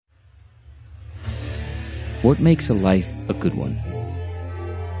What makes a life a good one?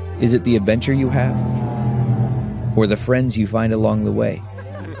 Is it the adventure you have? Or the friends you find along the way?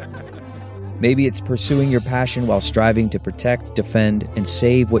 Maybe it's pursuing your passion while striving to protect, defend, and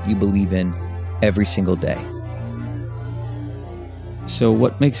save what you believe in every single day. So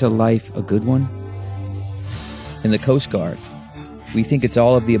what makes a life a good one? In the Coast Guard, we think it's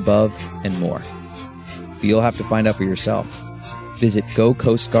all of the above and more. But you'll have to find out for yourself. Visit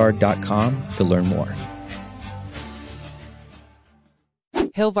gocoastguard.com to learn more.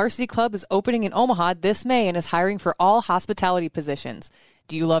 Hill Varsity Club is opening in Omaha this May and is hiring for all hospitality positions.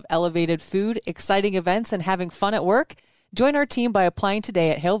 Do you love elevated food, exciting events, and having fun at work? Join our team by applying today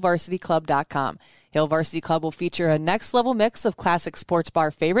at hillvarsityclub.com. Hill Varsity Club will feature a next-level mix of classic sports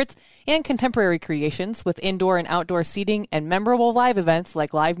bar favorites and contemporary creations with indoor and outdoor seating and memorable live events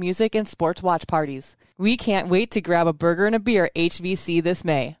like live music and sports watch parties. We can't wait to grab a burger and a beer at HVC this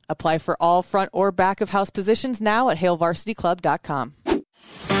May. Apply for all front or back of house positions now at hillvarsityclub.com.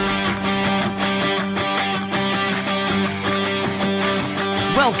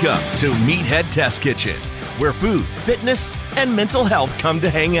 Welcome to Meathead Test Kitchen, where food, fitness, and mental health come to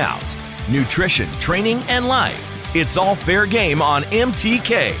hang out. Nutrition, training, and life. It's all fair game on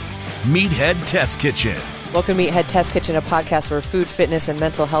MTK, Meathead Test Kitchen. Welcome to Meathead Test Kitchen, a podcast where food, fitness, and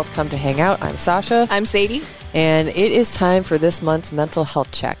mental health come to hang out. I'm Sasha. I'm Sadie. And it is time for this month's mental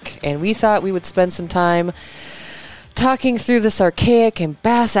health check. And we thought we would spend some time talking through this archaic and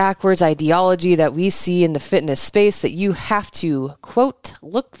bass-ackwards ideology that we see in the fitness space that you have to, quote,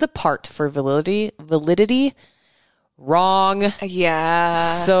 look the part for validity. Wrong. Yeah.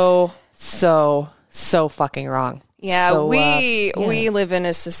 So fucking wrong. Yeah, so, we live in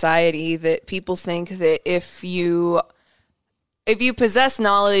a society that people think that if you possess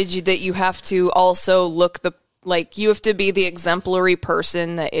knowledge that you have to also you have to be the exemplary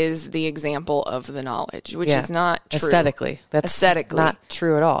person that is the example of the knowledge, which is not true. That's not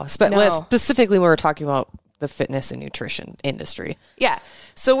true at all. Specifically when we're talking about the fitness and nutrition industry. Yeah.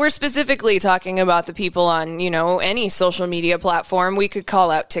 So we're specifically talking about the people on, any social media platform. We could call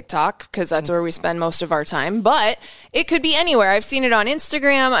out TikTok because that's where we spend most of our time, but it could be anywhere. I've seen it on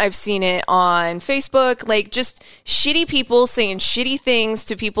Instagram. I've seen it on Facebook, just shitty people saying shitty things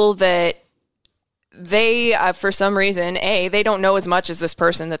to people that they, for some reason, A, they don't know as much as this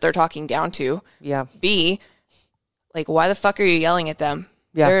person that they're talking down to. Yeah. B, why the fuck are you yelling at them?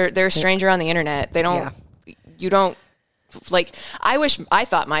 Yeah. They're a stranger on the internet. They don't, you don't, I wish I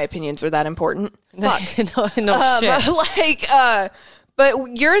thought my opinions were that important. Fuck. no shit. But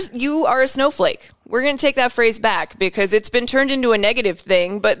you are a snowflake. We're going to take that phrase back because it's been turned into a negative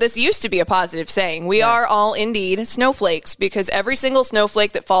thing, but this used to be a positive saying. We are all indeed snowflakes because every single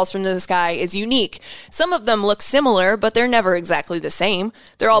snowflake that falls from the sky is unique. Some of them look similar, but they're never exactly the same.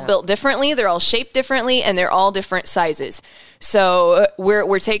 They're all built differently, they're all shaped differently, and they're all different sizes. So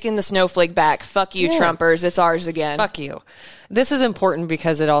we're taking the snowflake back. Fuck you, Trumpers. It's ours again. Fuck you. This is important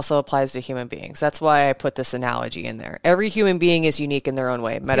because it also applies to human beings. That's why I put this analogy in there. Every human being is unique in their own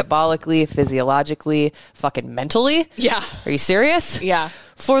way. Metabolically, physiologically, fucking mentally. Yeah. Are you serious? Yeah.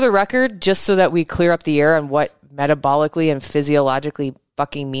 For the record, just so that we clear up the air on what metabolically and physiologically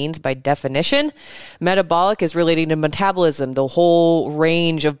fucking means by definition. Metabolic is relating to metabolism, the whole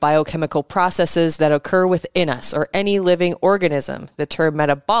range of biochemical processes that occur within us or any living organism. The term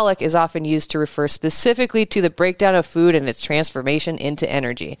metabolic is often used to refer specifically to the breakdown of food and its transformation into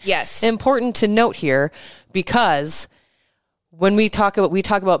energy. Yes. Important to note here because when we talk about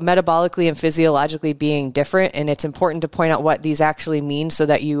metabolically and physiologically being different, and it's important to point out what these actually mean so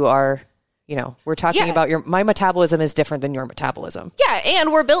that you are, we're talking about my metabolism is different than your metabolism. Yeah,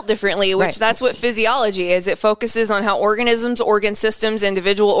 and we're built differently, which that's what physiology is. It focuses on how organisms, organ systems,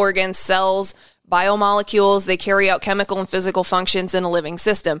 individual organs, cells, biomolecules, they carry out chemical and physical functions in a living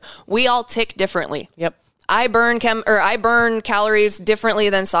system. We all tick differently. Yep. I burn calories differently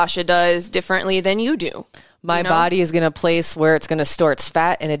than Sasha does, differently than you do. My body is going to place where it's going to store its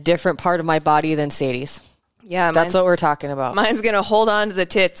fat in a different part of my body than Sadie's. Yeah, that's what we're talking about. Mine's going to hold on to the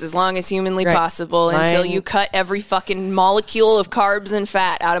tits as long as humanly possible until you cut every fucking molecule of carbs and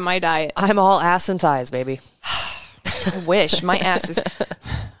fat out of my diet. I'm all ass and thighs, baby. I wish. My ass is...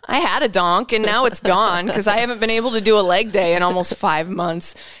 I had a donk and now it's gone because I haven't been able to do a leg day in almost 5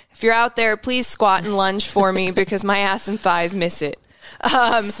 months. If you're out there, please squat and lunge for me because my ass and thighs miss it.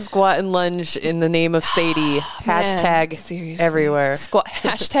 Squat and lunge in the name of Sadie. Hashtag seriously. Everywhere.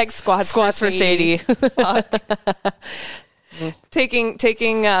 Hashtag squats for Sadie. Fuck. Taking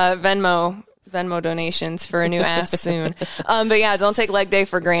Venmo Venmo donations for a new ass soon. But yeah, don't take leg day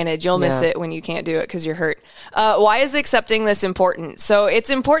for granted. You'll miss it when you can't do it because you're hurt. Why is accepting this important? So it's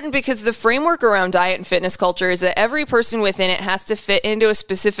important because the framework around diet and fitness culture is that every person within it has to fit into a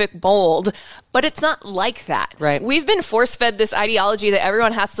specific mold, but it's not like that. Right. We've been force-fed this ideology that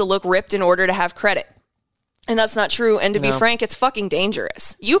everyone has to look ripped in order to have credit. And that's not true. And to be frank, it's fucking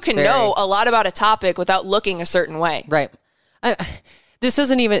dangerous. You can know a lot about a topic without looking a certain way. Right. This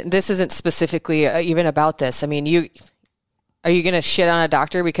isn't specifically even about this. I mean, are you going to shit on a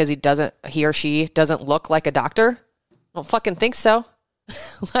doctor because he or she doesn't look like a doctor? I don't fucking think so.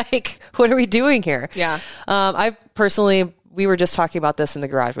 Like, what are we doing here? Yeah. We were just talking about this in the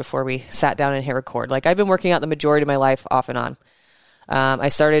garage before we sat down and hit record. Like, I've been working out the majority of my life off and on. I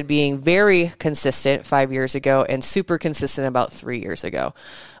started being very consistent 5 years ago and super consistent about 3 years ago.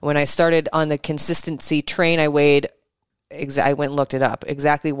 When I started on the consistency train, I went and looked it up,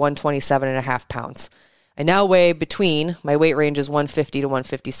 exactly 127.5 pounds. I now weigh my weight range is 150 to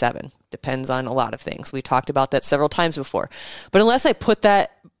 157. Depends on a lot of things. We talked about that several times before. But unless I put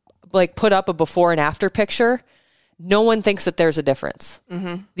up a before and after picture, no one thinks that there's a difference.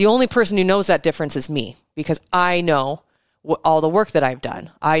 Mm-hmm. The only person who knows that difference is me, because I know all the work that I've done.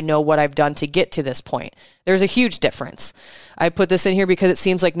 I know what I've done to get to this point. There's a huge difference. I put this in here because it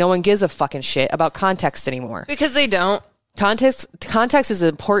seems like no one gives a fucking shit about context anymore. Because they don't. Context is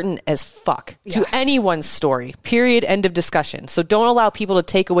important as fuck to anyone's story, period, end of discussion. So don't allow people to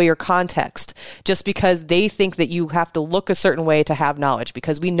take away your context just because they think that you have to look a certain way to have knowledge,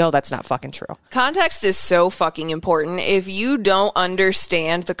 because we know that's not fucking true. Context is so fucking important. If you don't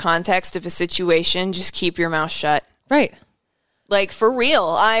understand the context of a situation, just keep your mouth shut. Right. Like, for real,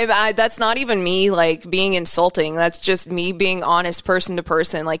 I that's not even me, like, being insulting. That's just me being honest person to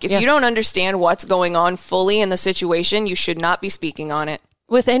person. Like, if you don't understand what's going on fully in the situation, you should not be speaking on it.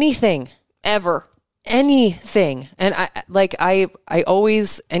 With anything. Ever. Anything. And I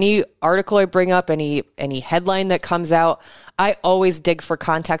always, any article I bring up, any headline that comes out, I always dig for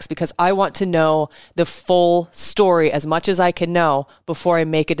context, because I want to know the full story as much as I can know before I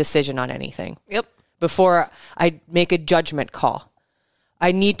make a decision on anything. Yep. Before I make a judgment call.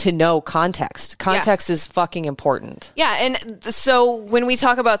 I need to know context. Context is fucking important. Yeah, and so when we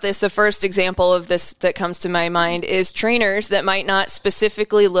talk about this, the first example of this that comes to my mind is trainers that might not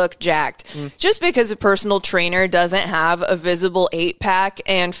specifically look jacked. Just because a personal trainer doesn't have a visible 8-pack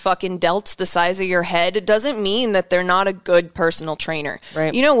and fucking delts the size of your head doesn't mean that they're not a good personal trainer.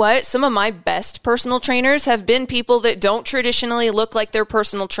 Right. You know what? Some of my best personal trainers have been people that don't traditionally look like they're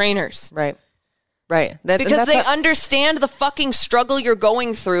personal trainers. Right. Right. Because they understand the fucking struggle you're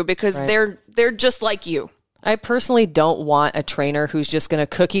going through, because they're just like you. I personally don't want a trainer who's just going to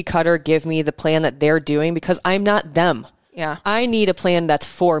cookie cutter give me the plan that they're doing, because I'm not them. Yeah. I need a plan that's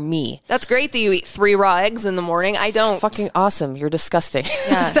for me. That's great that you eat 3 raw eggs in the morning. I don't. Fucking awesome. You're disgusting.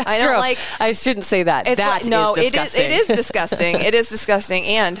 Yeah. That's I don't gross. like. I shouldn't say that. Is disgusting. It is disgusting. It is disgusting.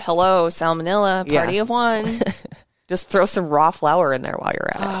 And hello, salmonella, party of one. Just throw some raw flour in there while you're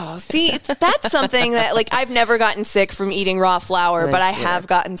at it. Oh, see, that's something that, like, I've never gotten sick from eating raw flour, but I have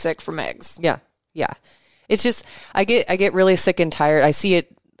gotten sick from eggs. Yeah. Yeah. It's just, I get really sick and tired. I see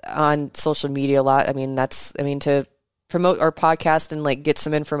it on social media a lot. I mean, to promote our podcast and like get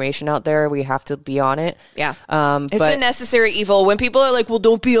some information out there, we have to be on it. Yeah. It's a necessary evil. When people are like, well,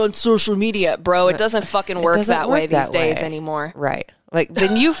 don't be on social media, bro, it doesn't fucking work that way these days anymore. Right. Like,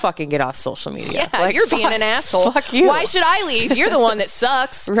 then you fucking get off social media. Yeah, like, you're being an asshole. Fuck you. Why should I leave? You're the one that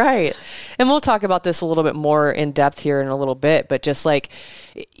sucks. Right. And we'll talk about this a little bit more in depth here in a little bit, but just like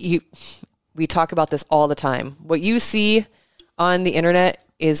we talk about this all the time. What you see on the internet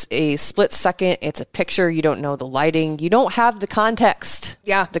is a split second. It's a picture. You don't know the lighting. You don't have the context.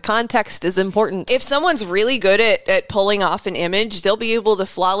 Yeah. The context is important. If someone's really good at pulling off an image, they'll be able to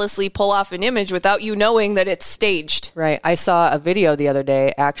flawlessly pull off an image without you knowing that it's staged. Right. I saw a video the other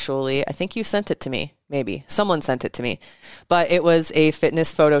day, actually. I think you sent it to me. Maybe. Someone sent it to me. But it was a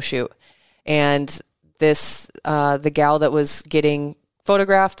fitness photo shoot. And the gal that was getting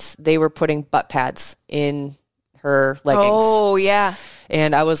photographed, they were putting butt pads in her leggings. Oh, yeah.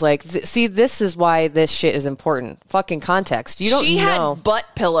 And I was like, see, this is why this shit is important. Fucking context. You don't know. She had butt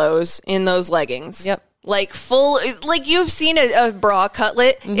pillows in those leggings. Yep. Like full, like you've seen a bra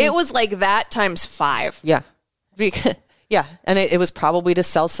cutlet. Mm-hmm. It was like that times 5. Yeah. Yeah. And it was probably to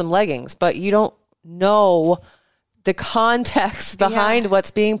sell some leggings, but you don't know the context behind what's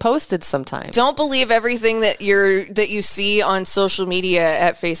being posted sometimes. Don't believe everything that you see on social media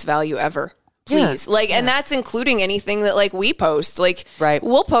at face value ever. please. Yeah. Like, and that's including anything that like we post. Like, Right.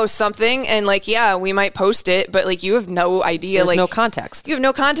 we'll post something and like, yeah, we might post it, but like you have no idea. There's like no context. You have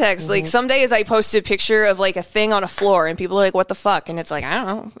no context. Like some days I post a picture of like a thing on a floor and people are like, what the fuck? And it's like, I don't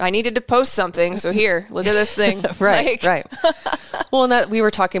know. I needed to post something. So here, look at this thing. Right, Like, right. Well, and that we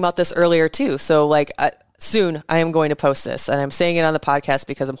were talking about this earlier too. So like soon I am going to post this, and I'm saying it on the podcast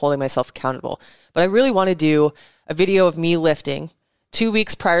because I'm holding myself accountable. But I really want to do a video of me lifting 2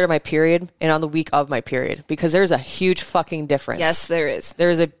 weeks prior to my period and on the week of my period, because there's a huge fucking difference. Yes, there is.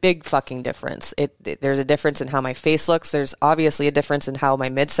 There's a big fucking difference. There's a difference in how my face looks. There's obviously a difference in how my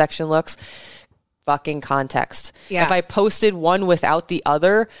midsection looks. Fucking context. Yeah. If I posted one without the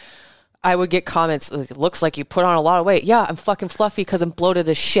other, I would get comments, it looks like you put on a lot of weight. Yeah, I'm fucking fluffy because I'm bloated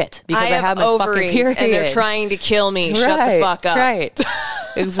as shit because I have my fucking period. and they're trying to kill me. Shut the fuck up. Right.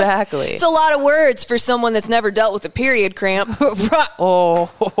 Exactly. It's a lot of words for someone that's never dealt with a period cramp. Oh.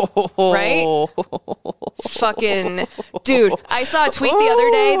 Right? Fucking dude, I saw a tweet the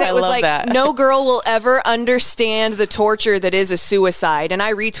other day that I was love like, that. no girl will ever understand the torture that is a suicide. And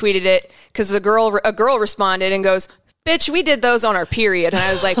I retweeted it because a girl responded and goes, bitch, we did those on our period. And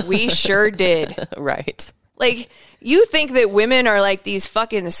I was like, we sure did. Right. Like, you think that women are like these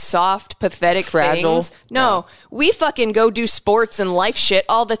fucking soft, pathetic Fragile. things? No, we fucking go do sports and life shit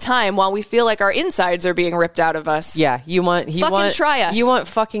all the time while we feel like our insides are being ripped out of us. Yeah, Try us. You want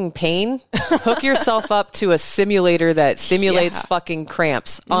fucking pain? Hook yourself up to a simulator that simulates Yeah. fucking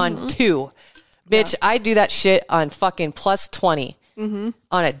cramps on 2. Bitch, I do that shit on fucking plus 20 on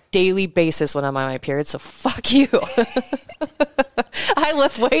a daily basis when I'm on my period, so fuck you. I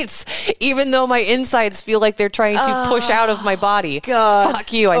lift weights even though my insides feel like they're trying to push out of my body. God.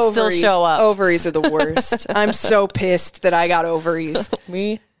 Fuck you, I still show up. Ovaries are the worst. I'm so pissed that I got ovaries.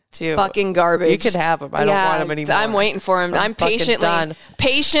 Me too. Fucking garbage. You could have them. I don't want them anymore. I'm waiting for them. I'm fucking done.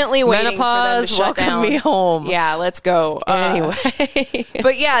 patiently waiting Menopause, for them to shut welcome down. me home. Yeah, let's go. Anyway.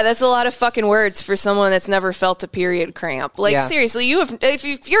 But yeah, that's a lot of fucking words for someone that's never felt a period cramp. Like Yeah. seriously,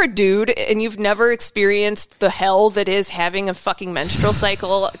 if you're a dude and you've never experienced the hell that is having a fucking menstrual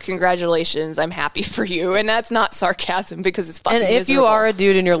cycle, congratulations. I'm happy for you. And that's not sarcasm because it's fucking And if you miserable. are a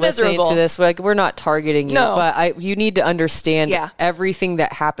dude and you're It's listening miserable. to this, like, we're not targeting you, No. but you need to understand Yeah. everything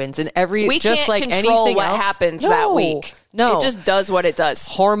that happens and we just can't like control anything what else happens that week. No, It just does what it does.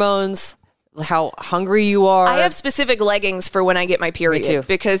 hormones, how hungry you are. I have specific leggings for when I get my period too.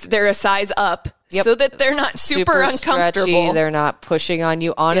 because they're a size up Yep. so that they're not super uncomfortable. stretchy. They're not pushing on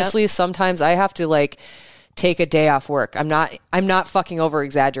you. Honestly, sometimes I have to like take a day off work. I'm not fucking over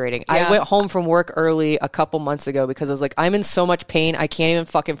exaggerating. Yeah. I went home from work early a couple months ago because I was like, I'm in so much pain. I can't even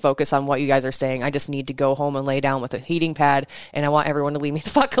fucking focus on what you guys are saying. I just need to go home and lay down with a heating pad, and I want everyone to leave me the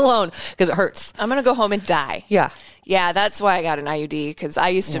fuck alone because it hurts. I'm going to go home and die. Yeah. Yeah, that's why I got an IUD because I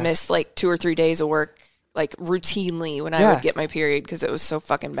used to miss like 2 or 3 days of work like routinely when I Yeah. would get my period because it was so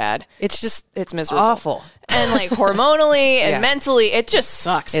fucking bad. It's miserable. awful. And like hormonally and Yeah. mentally, it just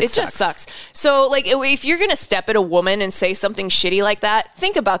sucks. It just sucks. So like if you're going to step at a woman and say something shitty like that,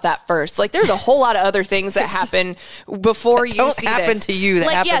 think about that first. Like there's a whole lot of other things that happen before you don't see happen this. to you that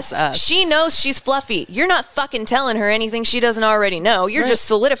like, happens yes, to us. she knows she's fluffy. You're not fucking telling her anything she doesn't already know. You're just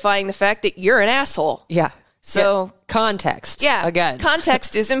solidifying the fact that you're an asshole. Yeah. So- Yeah. Context. Yeah. Again.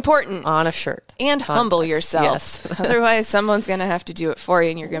 Context is important. On a shirt. And humble Context. yourself. Yes. Otherwise, someone's going to have to do it for you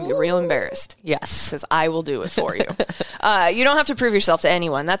and you're going to be real embarrassed. Yes. Because I will do it for you. You don't have to prove yourself to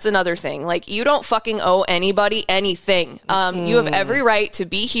anyone. That's another thing. Like, you don't fucking owe anybody anything. You have every right to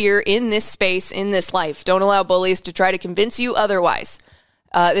be here in this space, in this life. Don't allow bullies to try to convince you otherwise.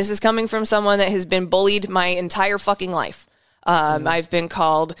 This is coming from someone that has been bullied my entire fucking life. I've been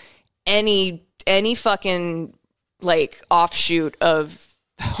called any fucking like offshoot of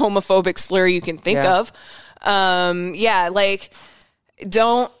homophobic slur you can think Yeah. of. Like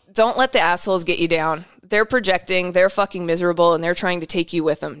don't let the assholes get you down. They're projecting, they're fucking miserable, and they're trying to take you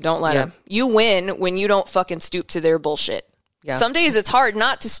with them. Don't let them. You win when you don't fucking stoop to their bullshit. Yeah. Some days it's hard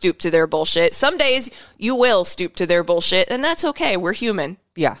not to stoop to their bullshit. Some days you will stoop to their bullshit, and that's okay. We're human.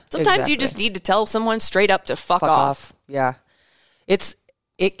 Yeah. Sometimes you exactly. just need to tell someone straight up to fuck Fuck off. Yeah.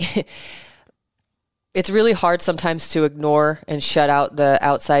 It's really hard sometimes to ignore and shut out the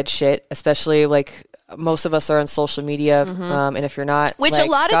outside shit, especially like most of us are on social media. And if you're not, Which like,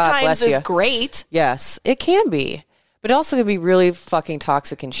 a lot of God times bless is you. great. Yes, it can be, but it also can be really fucking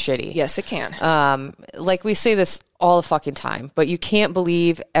toxic and shitty. Yes, it can. Like we say this all the fucking time, but you can't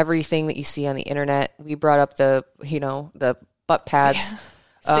believe everything that you see on the internet. We brought up the butt pads.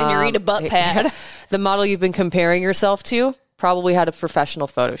 Senorita butt pad. The model you've been comparing yourself to probably had a professional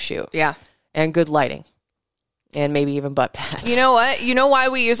photo shoot. Yeah. And good lighting. And maybe even butt pads. You know what? You know why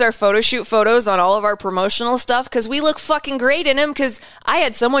we use our photo shoot photos on all of our promotional stuff? Because we look fucking great in them, because I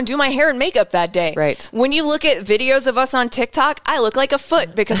had someone do my hair and makeup that day. Right. When you look at videos of us on TikTok, I look like a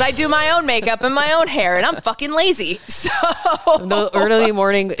foot because I do my own makeup and my own hair, and I'm fucking lazy. So the early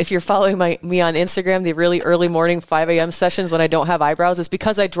morning, if you're following me on Instagram, the really early morning 5 a.m. sessions when I don't have eyebrows, is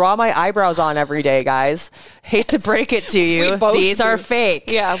because I draw my eyebrows on every day, guys. Hate to break it to you. These are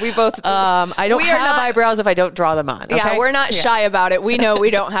fake. Yeah, we both do. I don't have eyebrows if I don't draw them on. Okay? Yeah, we're not shy about it. We know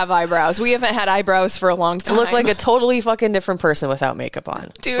we don't have eyebrows. We haven't had eyebrows for a long time. I look like a totally fucking different person without makeup on.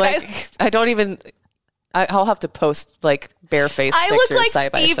 Dude, like, I don't even... I'll have to post like barefaced pictures. I look like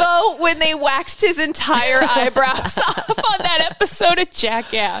side by Steve-O side. when they waxed his entire eyebrows off on that episode of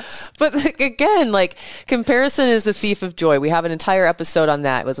Jackass. But again, like, comparison is the thief of joy. We have an entire episode on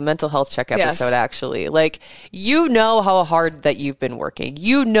that. It was a mental health check episode, actually. Like, you know how hard that you've been working.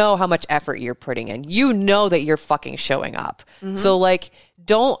 You know how much effort you're putting in. You know that you're fucking showing up. Mm-hmm. So, like,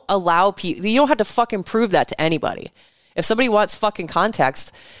 don't allow people... You don't have to fucking prove that to anybody. If somebody wants fucking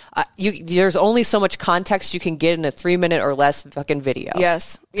context, there's only so much context you can get in a 3-minute or less fucking video.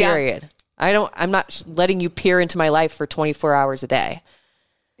 Yes. Period. Yeah. I'm not letting you peer into my life for 24 hours a day.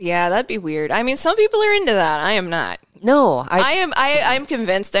 Yeah, that'd be weird. I mean, some people are into that. I am not. No, I'm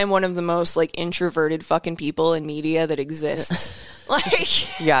convinced I'm one of the most like introverted fucking people in media that exists.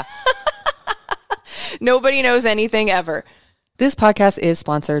 Like, yeah. Nobody knows anything ever. This podcast is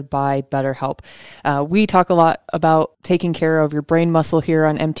sponsored by BetterHelp. We talk a lot about taking care of your brain muscle here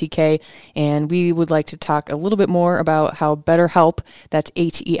on MTK, and we would like to talk a little bit more about how BetterHelp, that's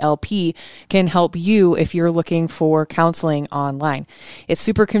HELP, can help you if you're looking for counseling online. It's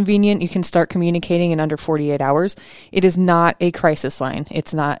super convenient. You can start communicating in under 48 hours. It is not a crisis line.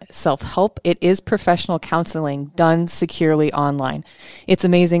 It's not self-help. It is professional counseling done securely online. It's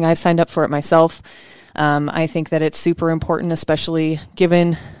amazing. I've signed up for it myself. I think that it's super important, especially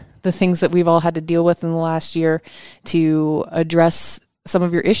given the things that we've all had to deal with in the last year, to address some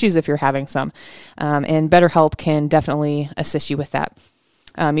of your issues if you're having some. And BetterHelp can definitely assist you with that.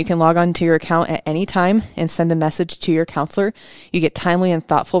 You can log on to your account at any time and send a message to your counselor. You get timely and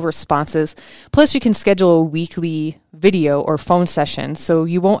thoughtful responses. Plus, you can schedule a weekly video or phone session, so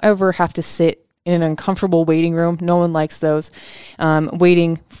you won't ever have to sit in an uncomfortable waiting room. No one likes those,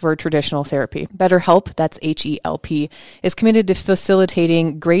 waiting for traditional therapy. BetterHelp, that's HELP, is committed to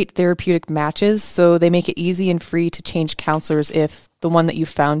facilitating great therapeutic matches, so they make it easy and free to change counselors if the one that you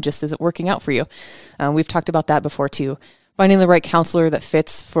found just isn't working out for you. We've talked about that before too. Finding the right counselor that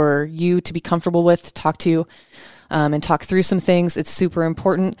fits for you to be comfortable with, to talk to, and talk through some things. It's super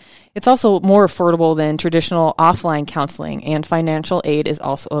important. It's also more affordable than traditional offline counseling, and financial aid is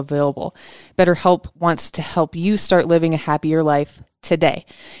also available. BetterHelp wants to help you start living a happier life today.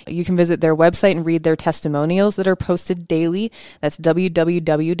 You can visit their website and read their testimonials that are posted daily. That's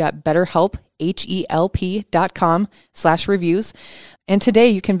www.betterhelp.com/reviews. And today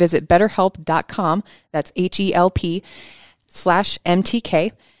you can visit betterhelp.com. That's HELP/MTK.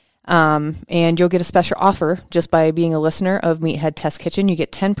 And you'll get a special offer just by being a listener of Meathead Test Kitchen. You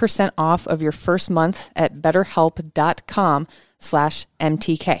get 10% off of your first month at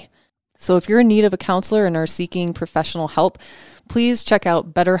betterhelp.com/MTK. So if you're in need of a counselor and are seeking professional help, please check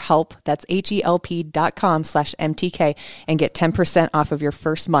out BetterHelp. That's HELP.com/MTK and get 10% off of your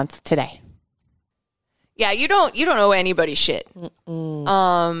first month today. Yeah, you don't owe anybody shit.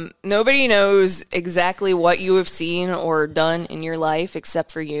 Nobody knows exactly what you have seen or done in your life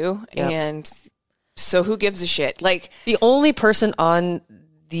except for you. Yep. And so who gives a shit? Like, the only person on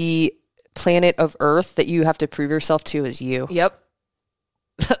the planet of Earth that you have to prove yourself to is you. Yep.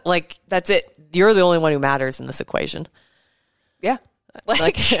 Like, that's it. You're the only one who matters in this equation. Yeah.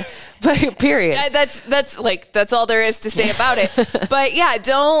 Like period. That's all there is to say about it. But yeah,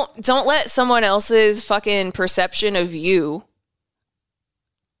 don't let someone else's fucking perception of you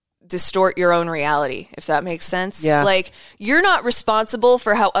distort your own reality, if that makes sense. Yeah. Like, you're not responsible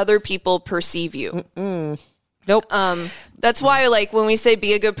for how other people perceive you. Nope. That's why, like, when we say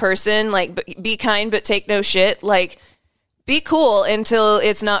be a good person, like, be kind but take no shit, like, be cool until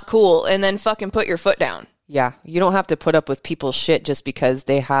it's not cool, and then fucking put your foot down. Yeah, you don't have to put up with people's shit just because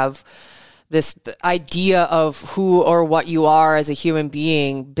they have this idea of who or what you are as a human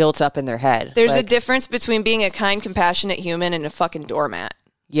being built up in their head. There's a difference between being a kind, compassionate human and a fucking doormat.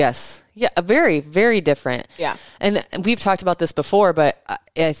 Yes. Yeah, very, very different. Yeah. And we've talked about this before, but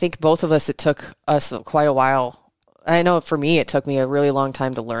I think both of us, it took us quite a while. I know for me, it took me a really long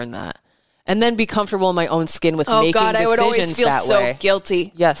time to learn that. and then be comfortable in my own skin with Oh making God, I would always decisions feel that so way.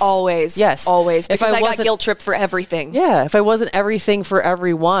 guilty. Yes. Always. Yes. Always. If Because I I got wasn't- guilt tripped for everything. Yeah, if I wasn't everything for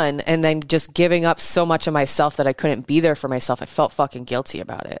everyone and then just giving up so much of myself that I couldn't be there for myself, I felt fucking guilty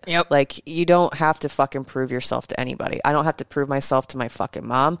about it. Yep. Like, you don't have to fucking prove yourself to anybody. I don't have to prove myself to my fucking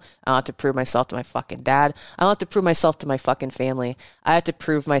mom. I don't have to prove myself to my fucking dad. I don't have to prove myself to my fucking family. I have to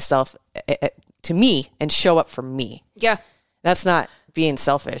prove myself to me and show up for me. Yeah. That's not being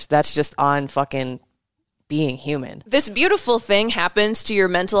selfish. That's just on fucking being human. This beautiful thing happens to your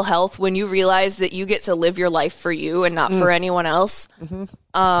mental health when you realize that you get to live your life for you and not for anyone else.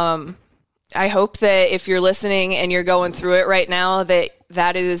 I hope that if you're listening and you're going through it right now,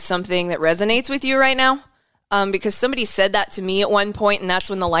 that is something that resonates with you right now. Because somebody said that to me at one point, and that's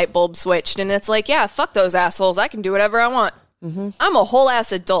when the light bulb switched. And it's like, yeah, fuck those assholes. I can do whatever I want. I'm a whole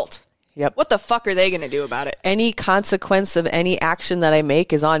ass adult. Yep. What the fuck are they going to do about it? Any consequence of any action that I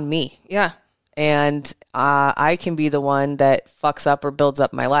make is on me. Yeah. And I can be the one that fucks up or builds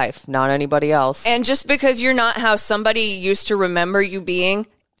up my life, not anybody else. And just because you're not how somebody used to remember you being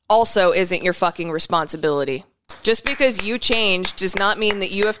also isn't your fucking responsibility. Just because you changed does not mean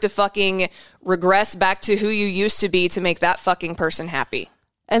that you have to fucking regress back to who you used to be to make that fucking person happy.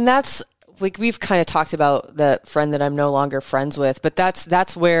 And that's, like, we've kind of talked about the friend that I'm no longer friends with, but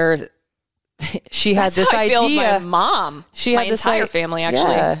that's where she had That's this how I feel with idea. my mom. She my had this entire family,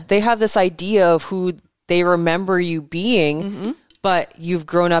 actually. Yeah, they have this idea of who they remember you being, but you've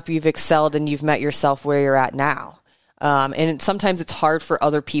grown up, you've excelled, and you've met yourself where you're at now. And sometimes it's hard for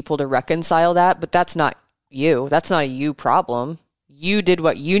other people to reconcile that, but that's not you. That's not a you problem. You did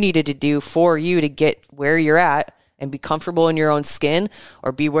what you needed to do for you to get where you're at and be comfortable in your own skin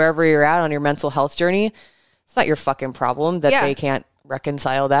or be wherever you're at on your mental health journey. It's not your fucking problem that they can't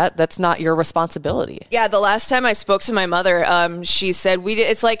reconcile that. That's not your responsibility. Yeah, the last time I spoke to my mother, she said,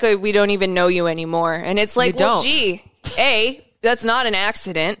 it's like we don't even know you anymore. And it's like, well, gee, A, that's not an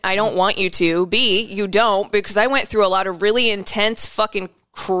accident. I don't want you to. B, you don't, because I went through a lot of really intense fucking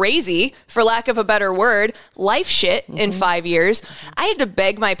crazy, for lack of a better word, life shit in 5 years. I had to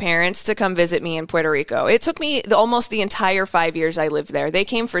beg my parents to come visit me in Puerto Rico. It took me almost the entire 5 years I lived there. They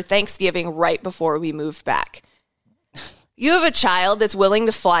came for Thanksgiving right before we moved back. You have a child that's willing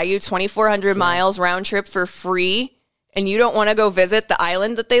to fly you 2,400 miles round trip for free, and you don't want to go visit the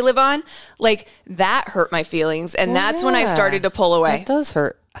island that they live on? Like, that hurt my feelings, and that's when I started to pull away. It does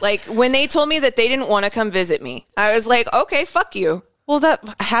hurt. Like, when they told me that they didn't want to come visit me, I was like, okay, fuck you. Well, that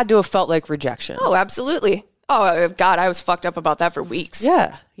had to have felt like rejection. Oh, absolutely. Oh, God, I was fucked up about that for weeks.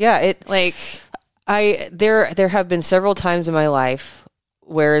 Yeah. Yeah. There have been several times in my life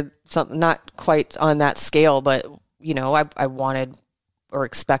where not quite on that scale, but you know, I wanted or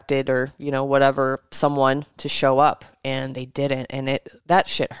expected or, you know, whatever, someone to show up and they didn't. And that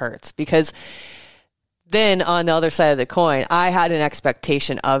shit hurts because then on the other side of the coin, I had an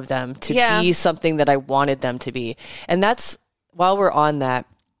expectation of them to be something that I wanted them to be. And that's, while we're on that,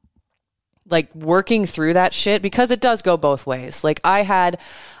 like working through that shit, because it does go both ways. Like I had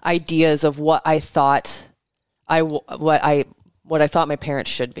ideas of what I thought what I thought my parents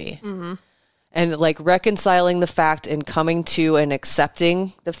should be. Mm-hmm. And like reconciling the fact and coming to and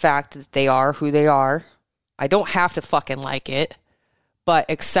accepting the fact that they are who they are. I don't have to fucking like it, but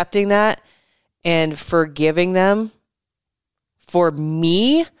accepting that and forgiving them for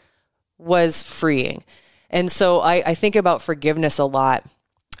me was freeing. And so I think about forgiveness a lot.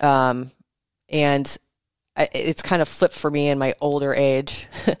 And it's kind of flipped for me in my older age.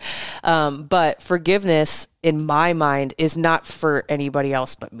 But forgiveness in my mind is not for anybody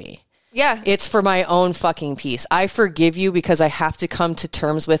else but me. Yeah. It's for my own fucking peace. I forgive you because I have to come to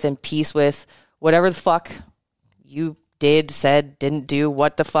terms with and peace with whatever the fuck you did, said, didn't do,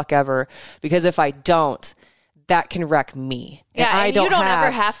 what the fuck ever. Because if I don't, that can wreck me. Yeah, and you don't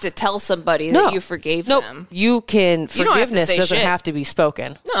ever have to tell somebody that you forgave them. You can. Forgiveness doesn't doesn't have to be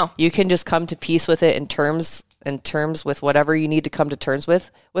spoken. No. You can just come to peace with it in terms with whatever you need to come to terms with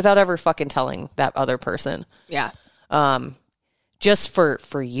without ever fucking telling that other person. Yeah. Just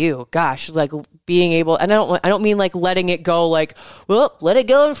for you, gosh, like being able, and I don't mean like letting it go, like, well, let it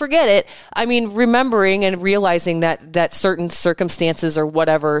go and forget it. I mean, remembering and realizing that certain circumstances or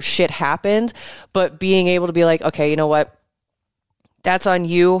whatever shit happened, but being able to be like, okay, you know what? That's on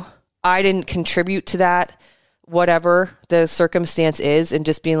you. I didn't contribute to that, whatever the circumstance is, and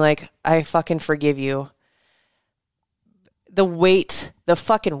just being like, I fucking forgive you. The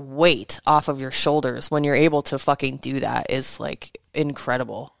fucking weight off of your shoulders when you're able to fucking do that is like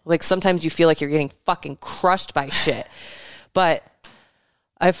incredible. Like sometimes you feel like you're getting fucking crushed by shit, but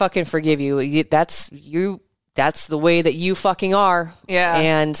I fucking forgive you. That's the way that you fucking are. Yeah.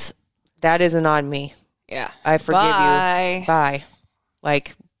 And that isn't on me. Yeah. I forgive you. Bye.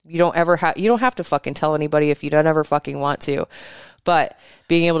 Like, you don't have to fucking tell anybody if you don't ever fucking want to. But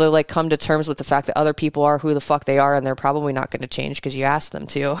being able to like come to terms with the fact that other people are who the fuck they are and they're probably not going to change because you asked them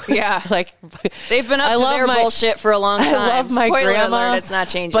to. Yeah. Like, they've been up to their bullshit for a long time. I love my Spoiler grandma. alert, it's not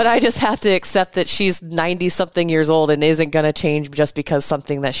changing. But I just have to accept that she's 90 something years old and isn't going to change just because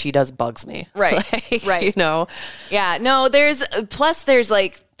something that she does bugs me. Right. Like, right. You know? Yeah. No, then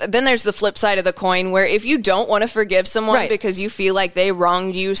there's the flip side of the coin where if you don't want to forgive someone because you feel like they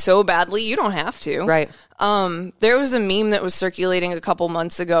wronged you so badly, you don't have to. Right. There was a meme that was circulating a couple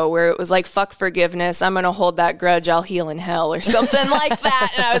months ago where it was like, fuck forgiveness. I'm going to hold that grudge. I'll heal in hell or something like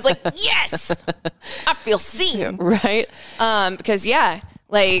that. And I was like, yes, I feel seen. Right. Because it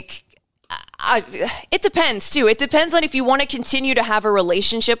depends too. It depends on if you want to continue to have a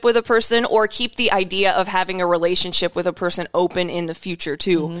relationship with a person or keep the idea of having a relationship with a person open in the future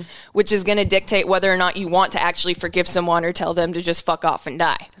too, which is going to dictate whether or not you want to actually forgive someone or tell them to just fuck off and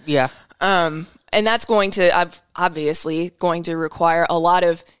die. Yeah. And that's obviously going to require a lot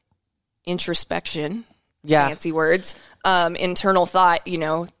of introspection, fancy words, internal thought,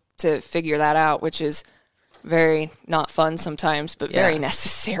 to figure that out, which is very not fun sometimes, but very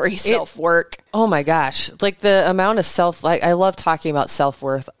necessary self-work. Oh my gosh. Like the amount of I love talking about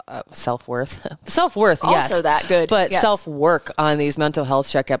self-worth, yes. Also that good. But self-work on these mental health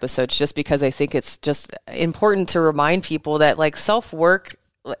check episodes, just because I think it's just important to remind people that like self-work,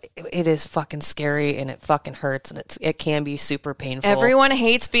 it is fucking scary and it fucking hurts and it can be super painful. Everyone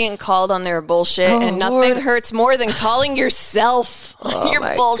hates being called on their bullshit and nothing hurts more than calling yourself on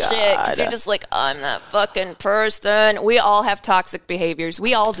your bullshit because you're just like, I'm that fucking person. We all have toxic behaviors.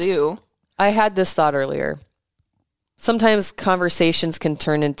 We all do. I had this thought earlier. Sometimes conversations can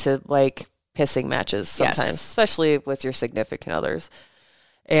turn into like pissing matches sometimes, especially with your significant others.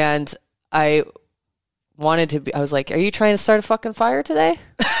 And I was like, are you trying to start a fucking fire today?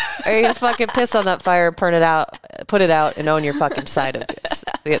 Are you gonna fucking piss on that fire and put it out and own your fucking side of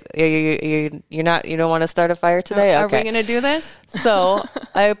it? You don't want to start a fire today? Are okay. we gonna do this? So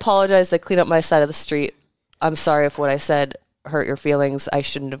I apologized. I cleaned up my side of the street. I'm sorry if what I said hurt your feelings. I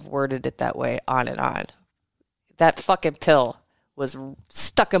shouldn't have worded it that way, on and on. That fucking pill was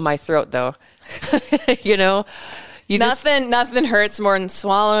stuck in my throat though. Nothing hurts more than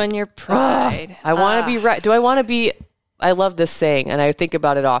swallowing your pride. I want to be right. Do I want to be... I love this saying, and I think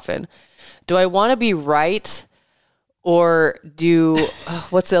about it often. Do I want to be right, or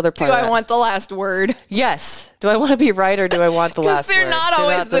what's the other part? Do I want the last word? Yes. Do I want to be right, or do I want the last word? Because they're not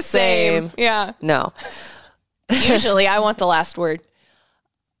always the same. Yeah. No. Usually, I want the last word.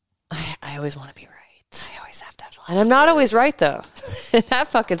 I always want to be right. I always have to have the last word. And I'm not always right, though. That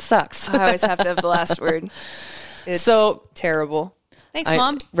fucking sucks. I always have to have the last word. It's terrible. Thanks,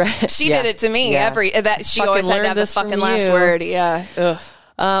 Mom. She did it to me. Yeah. She always had to have the fucking last word. Yeah. Ugh.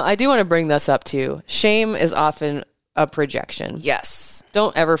 I do want to bring this up too. Shame is often a projection. Yes.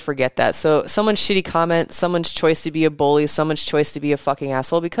 Don't ever forget that. So someone's shitty comment, someone's choice to be a bully, someone's choice to be a fucking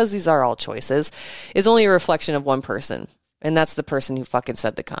asshole, because these are all choices, is only a reflection of one person. And that's the person who fucking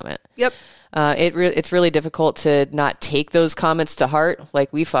said the comment. Yep. It's really difficult to not take those comments to heart.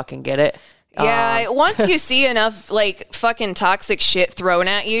 Like, we fucking get it. Yeah, once you see enough like fucking toxic shit thrown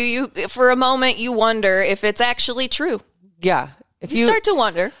at you for a moment you wonder if it's actually true. Yeah. If you start to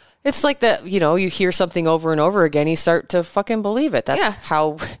wonder. It's like that, you hear something over and over again, you start to fucking believe it. That's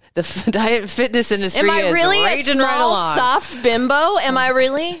how the diet and fitness industry is. Am I really a small, right along. soft bimbo? Am I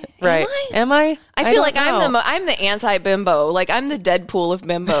really? Right. Am I? I feel like I'm the anti-bimbo. Like, I'm the Deadpool of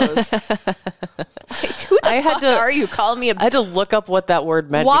bimbos. Like, who the fuck are you calling me I had to look up what that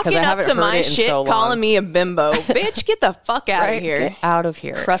word meant because I haven't heard it in so long. Calling me a bimbo. Bitch, get the fuck out of here. Get out of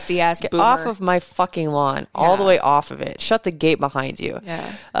here. Crusty ass boomer. Off of my fucking lawn. All the way off of it. Shut the gate behind you.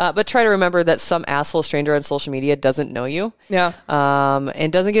 Yeah. But try to remember that some asshole stranger on social media doesn't know you. Yeah.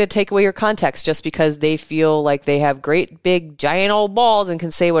 And doesn't get to take away your context just because they feel like they have great big giant old balls and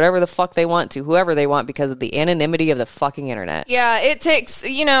can say whatever the fuck they want to whoever they want because of the anonymity of the fucking internet. Yeah, it takes,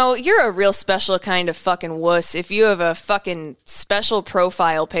 you're a real special kind of fucking wuss if you have a fucking special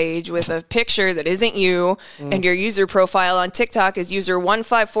profile page with a picture that isn't you and your user profile on TikTok is user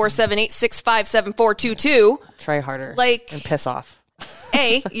 15478657422. Try harder. And piss off.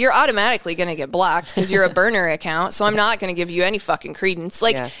 A, you're automatically going to get blocked because you're a burner account, so I'm not going to give you any fucking credence.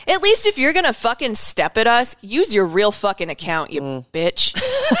 Like, at least if you're going to fucking step at us, use your real fucking account, you bitch.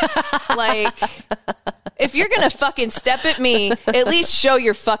 Like, if you're going to fucking step at me, at least show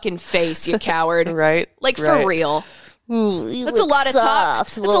your fucking face, you coward. Right. Like, for real. That's a lot of talk.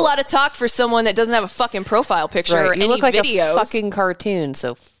 That's a lot of talk for someone that doesn't have a fucking profile picture or you any look like videos. a fucking cartoon,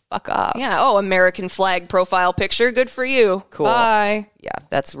 so fuck off. Yeah. Oh, American flag profile picture. Good for you. Cool. Bye. Yeah,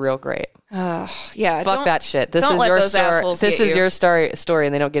 that's real great. Yeah. Fuck that shit. This don't is let your those story. assholes This get is you. your story,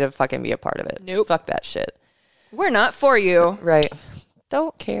 and they don't get to fucking be a part of it. Nope. Fuck that shit. We're not for you. Right.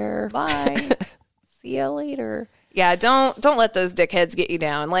 Don't care. Bye. See you later. Yeah, don't let those dickheads get you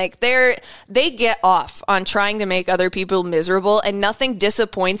down. Like they get off on trying to make other people miserable, and nothing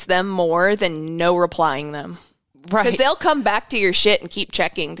disappoints them more than no replying them. Right. Because they'll come back to your shit and keep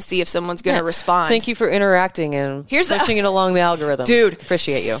checking to see if someone's going to respond. Thank you for interacting and pushing it along the algorithm. Dude.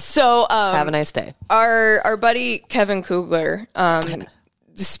 Appreciate you. So have a nice day. Our buddy Kevin Kugler,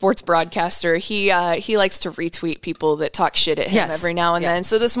 the sports broadcaster, he likes to retweet people that talk shit at him every now and then.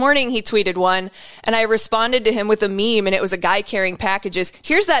 So this morning he tweeted one, and I responded to him with a meme, and it was a guy carrying packages.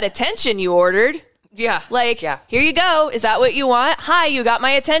 Here's that attention you ordered. Yeah. Here you go. Is that what you want? Hi, you got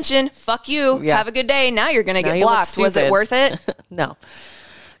my attention. Fuck you. Yeah. Have a good day. Now you're going to get you look blocked. Was it stupid. worth it? No.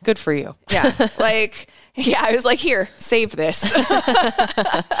 Good for you. Yeah. I was like, here, save this.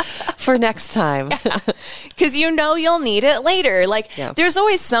 For next time. Because you'll need it later. There's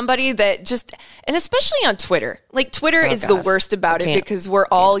always somebody that just, and especially on Twitter. Twitter is the worst about it because we're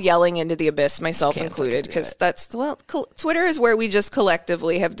all yelling into the abyss, myself included. Because Twitter is where we just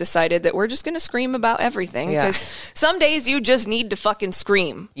collectively have decided that we're just going to scream about everything. Because some days you just need to fucking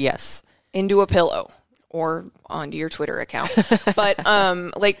scream. Yes. Into a pillow. Or onto your Twitter account. But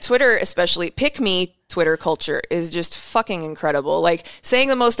Twitter, especially, pick me Twitter culture is just fucking incredible. Saying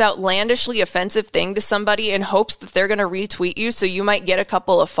the most outlandishly offensive thing to somebody in hopes that they're going to retweet you so you might get a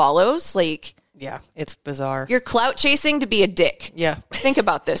couple of follows. Yeah, it's bizarre. You're clout chasing to be a dick. Yeah. Think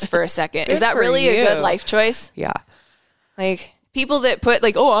about this for a second. Good Is that for really you. a good life choice? Yeah. People that put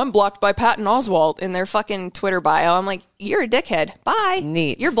I'm blocked by Patton Oswalt in their fucking Twitter bio. I'm like, you're a dickhead. Bye.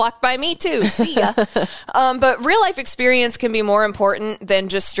 Neat. You're blocked by me too. See ya. But real life experience can be more important than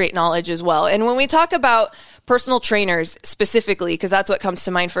just straight knowledge as well. And when we talk about personal trainers specifically, because that's what comes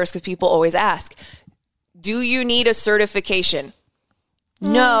to mind first, because people always ask, do you need a certification?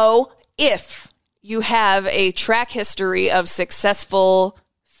 No, if you have a track history of successful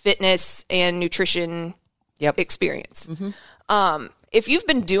fitness and nutrition experience. Mm-hmm. If you've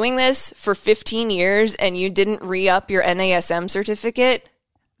been doing this for 15 years and you didn't re-up your NASM certificate,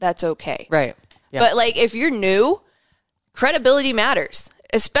 that's okay. Right. Yeah. But if you're new, credibility matters,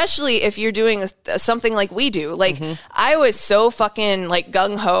 especially if you're doing something like we do. I was so fucking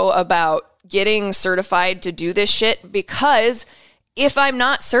gung-ho about getting certified to do this shit because if I'm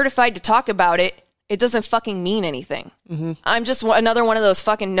not certified to talk about it, it doesn't fucking mean anything. Mm-hmm. I'm just another one of those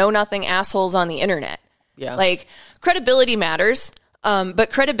fucking know-nothing assholes on the internet. Yeah. Credibility matters,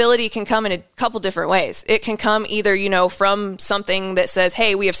 but credibility can come in a couple different ways. It can come either, from something that says,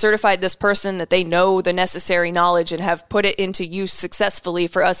 hey, we have certified this person that they know the necessary knowledge and have put it into use successfully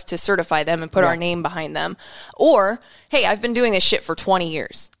for us to certify them and put our name behind them. Or, hey, I've been doing this shit for 20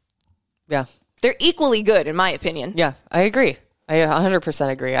 years. Yeah. They're equally good, in my opinion. Yeah, I agree. I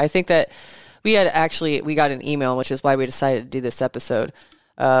 100% agree. I think that we got an email, which is why we decided to do this episode,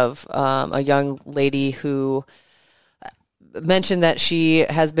 of a young lady who mentioned that she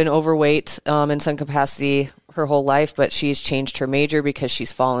has been overweight in some capacity her whole life, but she's changed her major because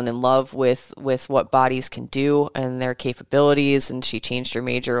she's fallen in love with what bodies can do and their capabilities, and she changed her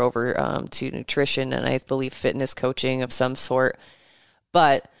major over to nutrition and I believe fitness coaching of some sort.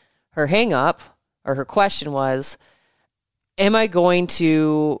 But her hang up or her question was, am I going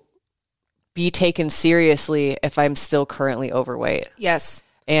to be taken seriously if I'm still currently overweight? Yes.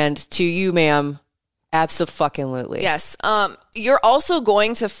 And to you, ma'am, abso-fucking-lutely. Yes. You're also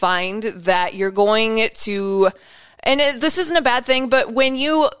going to find that you're going to, and this isn't a bad thing, but when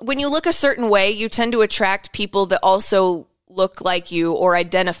you look a certain way, you tend to attract people that also look like you or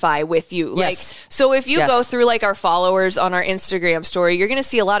identify with you. Yes. So if you go through our followers on our Instagram story, you're going to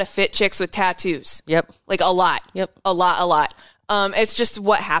see a lot of fit chicks with tattoos. Yep. A lot. Yep. A lot. It's just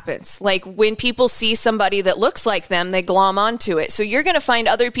what happens. When people see somebody that looks like them, they glom onto it. So you're going to find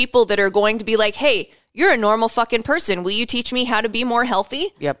other people that are going to be like, hey, you're a normal fucking person. Will you teach me how to be more healthy?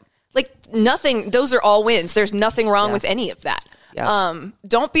 Yep. Nothing. Those are all wins. There's nothing wrong with any of that. Yeah.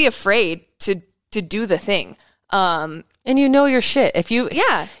 Don't be afraid to do the thing. And you know your shit. If you've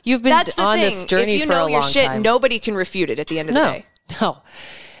been on this journey for a long time. If you know your shit, nobody can refute it at the end of the day. No.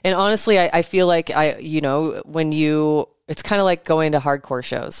 And honestly, I feel like it's kind of like going to hardcore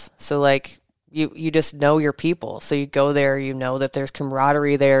shows. So you just know your people. So you go there, you know that there's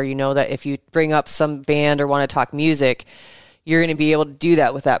camaraderie there. You know that if you bring up some band or want to talk music, you're going to be able to do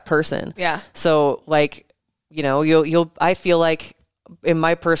that with that person. Yeah. So I feel like, in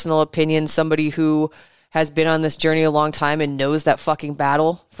my personal opinion, somebody who has been on this journey a long time and knows that fucking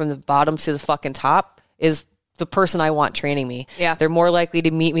battle from the bottom to the fucking top is the person I want training me. Yeah. They're more likely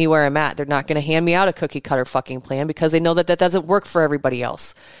to meet me where I'm at. They're not going to hand me out a cookie cutter fucking plan because they know that that doesn't work for everybody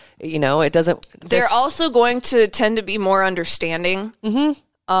else. You know, it doesn't. They're also going to tend to be more understanding.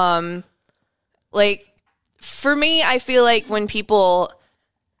 Like for me, I feel like when people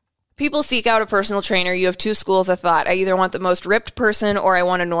seek out a personal trainer, you have two schools of thought. I either want the most ripped person or I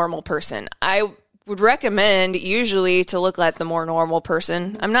want a normal person. I would recommend usually to look at the more normal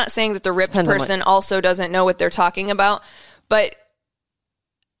person. I'm not saying that the ripped person also doesn't know what they're talking about, but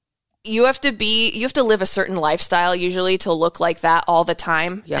you have to live a certain lifestyle usually to look like that all the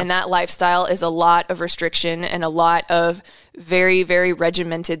time. Yeah. And that lifestyle is a lot of restriction and a lot of very, very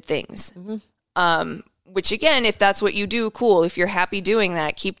regimented things. Which again, if that's what you do, cool. If you're happy doing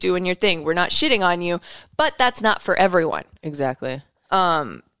that, keep doing your thing. We're not shitting on you, but that's not for everyone. Exactly.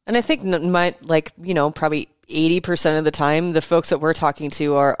 And I think probably 80% of the time, the folks that we're talking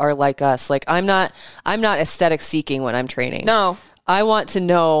to are like us. Like I'm not aesthetic seeking when I'm training. No, I want to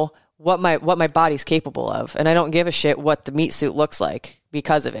know what my body's capable of, and I don't give a shit what the meat suit looks like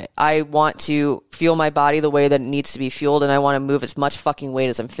because of it. I want to fuel my body the way that it needs to be fueled, and I want to move as much fucking weight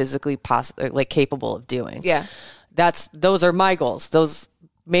as I'm physically capable of doing. Yeah, those are my goals. Those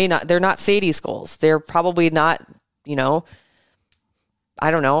they're not Sadie's goals. They're probably not, I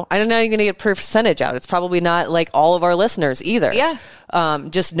don't know. I'm not even going to get a percentage out. It's probably not like all of our listeners either. Yeah.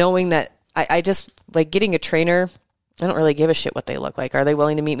 Just knowing that I just like getting a trainer. I don't really give a shit what they look like. Are they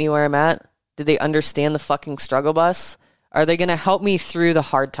willing to meet me where I'm at? Do they understand the fucking struggle bus? Are they going to help me through the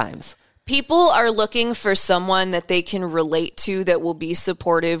hard times? People are looking for someone that they can relate to that will be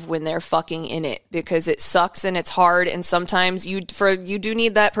supportive when they're fucking in it, because it sucks and it's hard. And sometimes you do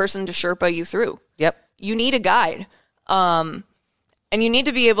need that person to Sherpa you through. Yep. You need a guide. And you need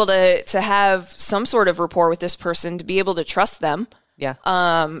to be able to have some sort of rapport with this person to be able to trust them. Yeah.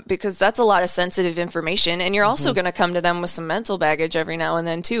 Because that's a lot of sensitive information. And you're also going to come to them with some mental baggage every now and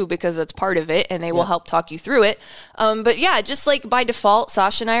then too, because that's part of it and they will help talk you through it. But yeah, just like by default,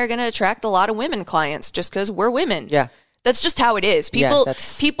 Sasha and I are going to attract a lot of women clients just because we're women. Yeah. That's just how it is.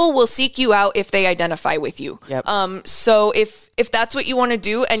 People will seek you out if they identify with you. Yep. So if that's what you want to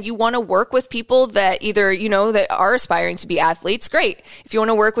do and you want to work with people that either, that are aspiring to be athletes, great. If you want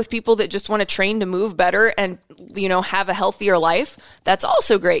to work with people that just want to train to move better and, have a healthier life, that's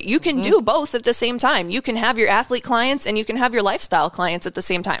also great. You can do both at the same time. You can have your athlete clients and you can have your lifestyle clients at the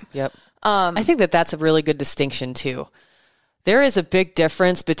same time. Yep. I think that's a really good distinction too. There is a big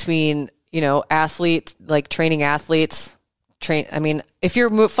difference between training athletes. If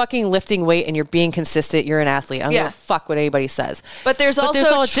you're fucking lifting weight and you're being consistent, you're an athlete. I don't give a fuck what anybody says. But there's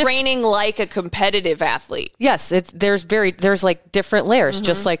also training like a competitive athlete. Yes, there's like different layers,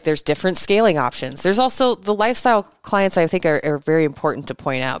 just like there's different scaling options. There's also the lifestyle clients I think are very important to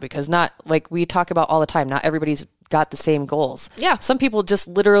point out, because not like we talk about all the time, not everybody's got the same goals. Yeah. Some people just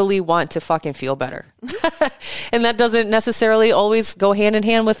literally want to fucking feel better. And that doesn't necessarily always go hand in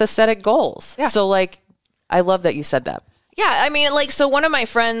hand with aesthetic goals. Yeah. So I love that you said that. Yeah, so one of my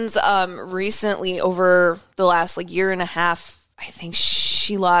friends recently, over the last year and a half, I think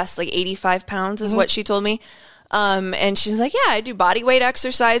she lost 85 pounds is what she told me. And she's like, yeah, I do body weight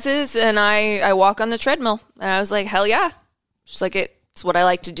exercises and I walk on the treadmill. And I was like, hell yeah. She's like, it's what I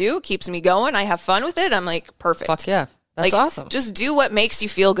like to do. It keeps me going. I have fun with it. I'm like, perfect. Fuck yeah. That's awesome. Just do what makes you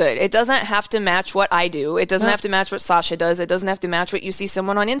feel good. It doesn't have to match what I do. It doesn't have to match what Sasha does. It doesn't have to match what you see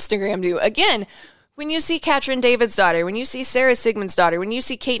someone on Instagram do. Again, when you see Katrin Davidsdottir, when you see Sarah Sigmundsdottir, when you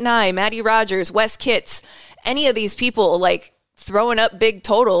see Kate Nye, Maddie Rogers, Wes Kitts, any of these people throwing up big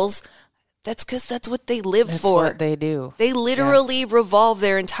totals, that's because that's what they live for. That's what they do. They literally revolve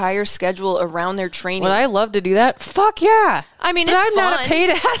their entire schedule around their training. Would I love to do that? Fuck yeah. I'm fun. Not a paid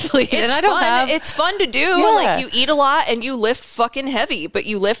athlete, and I don't have. It's fun to do. Yeah. You eat a lot and you lift fucking heavy, but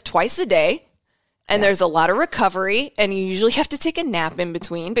you lift twice a day. And there's a lot of recovery, and you usually have to take a nap in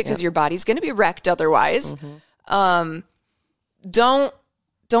between because your body's going to be wrecked otherwise. Don't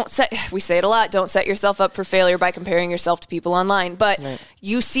we say it a lot, don't set yourself up for failure by comparing yourself to people online. But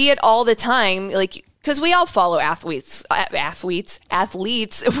you see it all the time, because we all follow athletes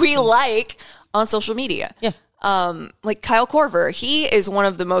we like on social media. Yeah. Like Kyle Korver, he is one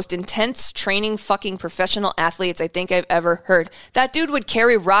of the most intense training fucking professional athletes I think I've ever heard. That dude would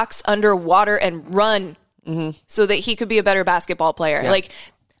carry rocks underwater and run so that he could be a better basketball player. Yeah.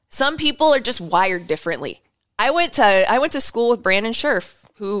 Some people are just wired differently. I went to school with Brandon Scherf,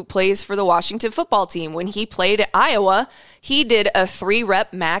 who plays for the Washington football team. When he played at Iowa, he did a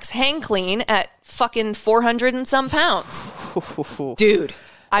 3-rep max hang clean at fucking 400 and some pounds. Dude.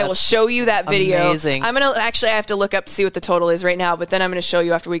 I will show you that video. Amazing. I'm going to actually, I have to look up to see what the total is right now, but then I'm going to show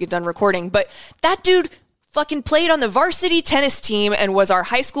you after we get done recording. But that dude fucking played on the varsity tennis team and was our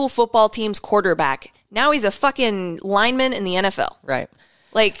high school football team's quarterback. Now he's a fucking lineman in the NFL. Right.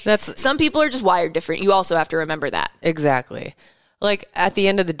 Like, some people are just wired different. You also have to remember that. Exactly. Like, at the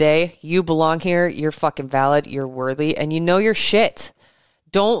end of the day, you belong here, you're fucking valid, you're worthy, and you know your shit.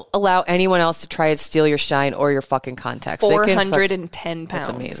 Don't allow anyone else to try to steal your shine or your fucking context. 410 pounds.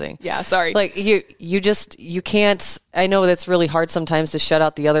 That's amazing. Yeah, sorry. Like, you can't, I know that's really hard sometimes to shut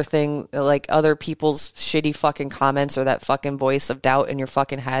out the other thing, like other people's shitty fucking comments or that fucking voice of doubt in your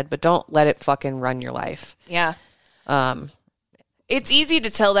fucking head, but don't let it fucking run your life. Yeah. It's easy to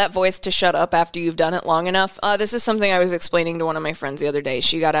tell that voice to shut up after you've done it long enough. This is something I was explaining to one of my friends the other day.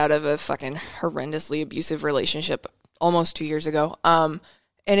 She got out of a fucking horrendously abusive relationship almost 2 years ago.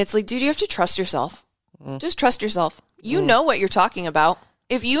 And it's like, dude, you have to trust yourself. Just trust yourself. You know what you're talking about.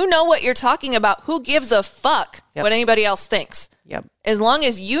 If you know what you're talking about, who gives a fuck what anybody else thinks? Yep. As long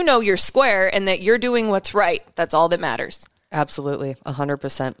as you know you're square and that you're doing what's right, that's all that matters. Absolutely.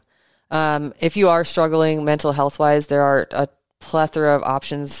 100%. If you are struggling mental health-wise, there are a plethora of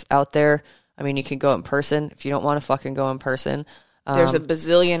options out there. I mean, you can go in person if you don't want to fucking go in person. There's a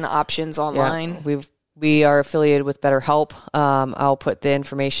bazillion options online. Yeah, we are affiliated with BetterHelp. I'll put the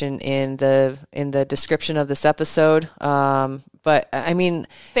information in the description of this episode. But I mean,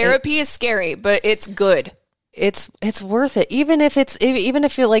 therapy is scary, but it's good. It's worth it. Even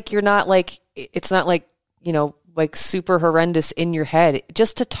if you're not like, it's not like, you know, like super horrendous in your head,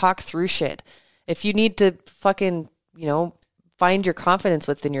 just to talk through shit. If you need to fucking, you know, find your confidence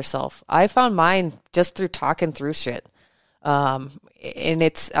within yourself. I found mine just through talking through shit. And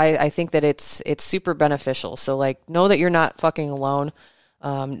I think that it's super beneficial. So like, know that you're not fucking alone.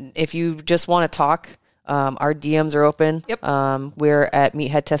 If you just want to talk, our DMs are open. Yep. We're at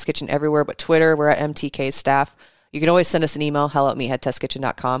Meathead Test Kitchen everywhere, but Twitter, we're at MTK Staff. You can always send us an email,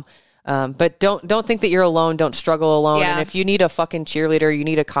 hello@meatheadtestkitchen.com. But don't think that you're alone. Don't struggle alone. Yeah. And if you need a fucking cheerleader, you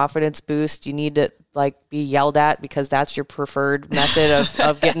need a confidence boost, you need to like be yelled at because that's your preferred method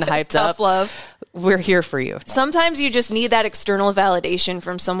of getting hyped up. Tough love. We're here for you. Sometimes you just need that external validation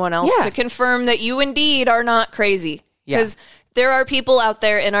from someone else to confirm that you indeed are not crazy. Because there are people out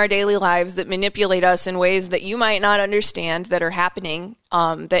there in our daily lives that manipulate us in ways that you might not understand that are happening,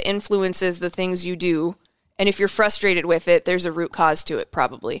 that influences the things you do. And if you're frustrated with it, there's a root cause to it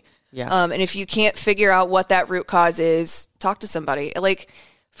probably. Yeah. And if you can't figure out what that root cause is, talk to somebody. Like,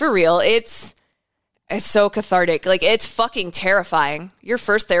 for real, it's so cathartic. Like, it's fucking terrifying. Your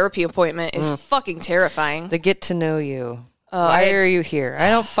first therapy appointment is fucking terrifying. They get to know you. Why are you here? I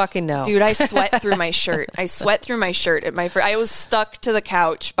don't fucking know. Dude, I sweat through my shirt. I was stuck to the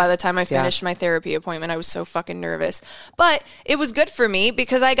couch by the time I finished my therapy appointment. I was so fucking nervous. But it was good for me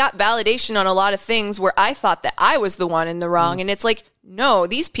because I got validation on a lot of things where I thought that I was the one in the wrong. And it's like, no,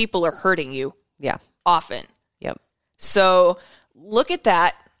 these people are hurting you. Yeah. Often. Yep. So look at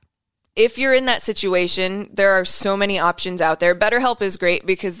that. If you're in that situation, there are so many options out there. BetterHelp is great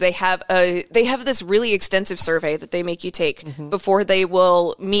because they have this really extensive survey that they make you take before they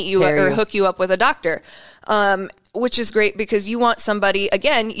will meet you or hook you up with a doctor, which is great because you want somebody,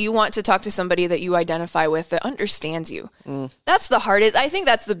 again, you want to talk to somebody that you identify with that understands you. That's the hardest. I think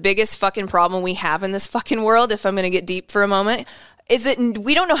that's the biggest fucking problem we have in this fucking world, if I'm going to get deep for a moment, is that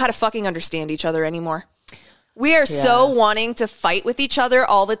we don't know how to fucking understand each other anymore. We are so wanting to fight with each other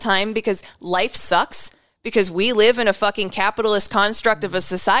all the time because life sucks, because we live in a fucking capitalist construct of a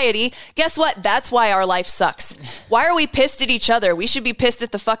society. Guess what? That's why our life sucks. Why are we pissed at each other? We should be pissed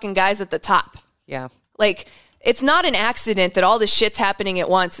at the fucking guys at the top. Yeah. Like, it's not an accident that all this shit's happening at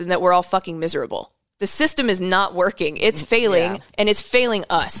once and that we're all fucking miserable. The system is not working. It's failing, and it's failing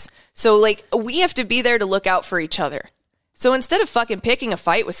us. So, like, we have to be there to look out for each other. So instead of fucking picking a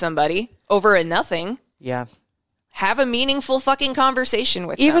fight with somebody over a nothing, have a meaningful fucking conversation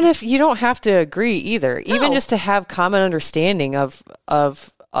with them. Even if you don't have to agree either. No. Even just to have common understanding of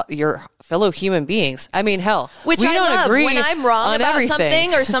your fellow human beings. I mean, hell, which we I don't love. agree When I'm wrong about everything.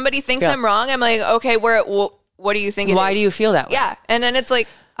 Something or somebody thinks I'm wrong, I'm like, okay, what do you think it is? Why do you feel that way? Yeah. And then it's like,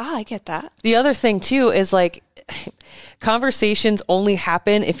 I get that. The other thing too is like, conversations only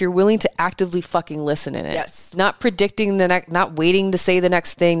happen if you're willing to actively fucking listen in it. Yes. Not predicting not waiting to say the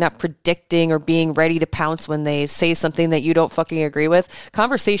next thing, not predicting or being ready to pounce when they say something that you don't fucking agree with.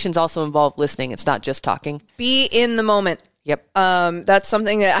 Conversations also involve listening. It's not just talking. Be in the moment. Yep. That's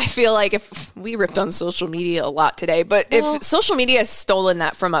something that I feel like if we ripped on social media a lot today, but if social media has stolen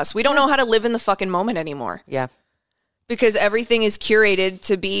that from us, we don't know how to live in the fucking moment anymore. Yeah. Because everything is curated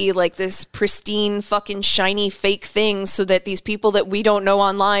to be like this pristine, fucking shiny, fake thing so that these people that we don't know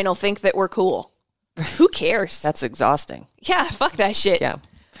online will think that we're cool. Who cares? That's exhausting. Yeah, fuck that shit. Yeah.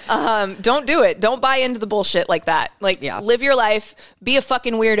 Don't do it. Don't buy into the bullshit like that. Like, live your life. Be a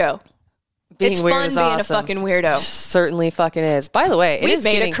fucking weirdo. Being it's weird fun is being awesome. a fucking weirdo. Certainly fucking is. By the way, we've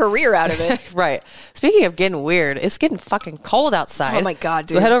made a career out of it. Right. Speaking of getting weird, it's getting fucking cold outside. Oh my God,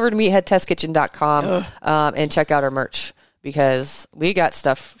 dude. So head over to meatheadtestkitchen.com and check out our merch because we got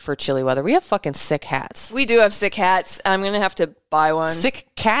stuff for chilly weather. We have fucking sick hats. We do have sick hats. I'm going to have to buy one. Sick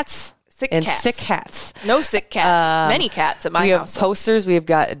cats? Sick and cats. sick hats. No sick cats. Many cats at my house. We have posters. We've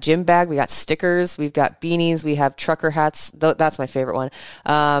got a gym bag. We got stickers. We've got beanies. We have trucker hats. That's my favorite one.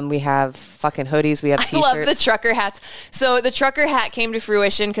 We have fucking hoodies. We have t-shirts. I love the trucker hats. So the trucker hat came to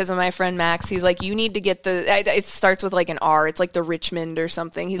fruition because of my friend Max. He's like, you need to get it starts with like an R. It's like the Richmond or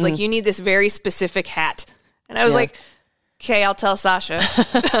something. He's like, you need this very specific hat. And I was like, okay, I'll tell Sasha.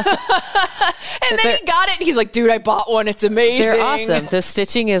 And then he got it. And he's like, dude, I bought one. It's amazing. They're awesome. The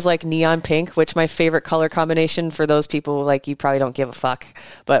stitching is like neon pink, which my favorite color combination for those people like you probably don't give a fuck.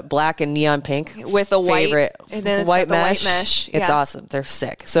 But black and neon pink with a favorite and then white mesh. White mesh. Yeah. It's awesome. They're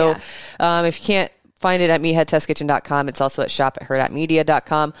sick. So if you can't find it at meatheadtestkitchen.com. It's also at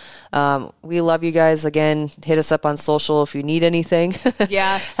shop@hurrdatmedia.com. We love you guys. Again, hit us up on social if you need anything.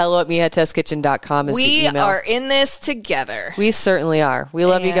 Yeah. hello@meatheadtestkitchen.com is the email. We are in this together. We certainly are. We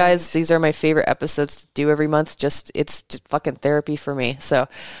love you guys. These are my favorite episodes to do every month. It's just fucking therapy for me. So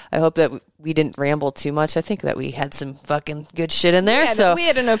I hope that we didn't ramble too much. I think that we had some fucking good shit in there. Yeah, we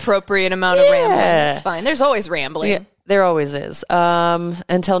had an appropriate amount of rambling. That's fine. There's always rambling. Yeah, there always is.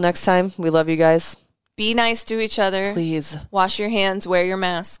 Until next time, we love you guys. Be nice to each other. Please. Wash your hands. Wear your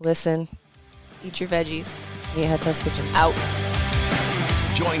mask. Listen. Eat your veggies. Meathead Test Kitchen. Out.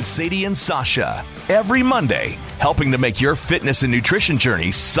 Join Sadie and Sasha every Monday, helping to make your fitness and nutrition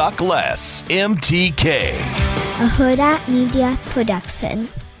journey suck less. MTK. A Hurrdat Media Production.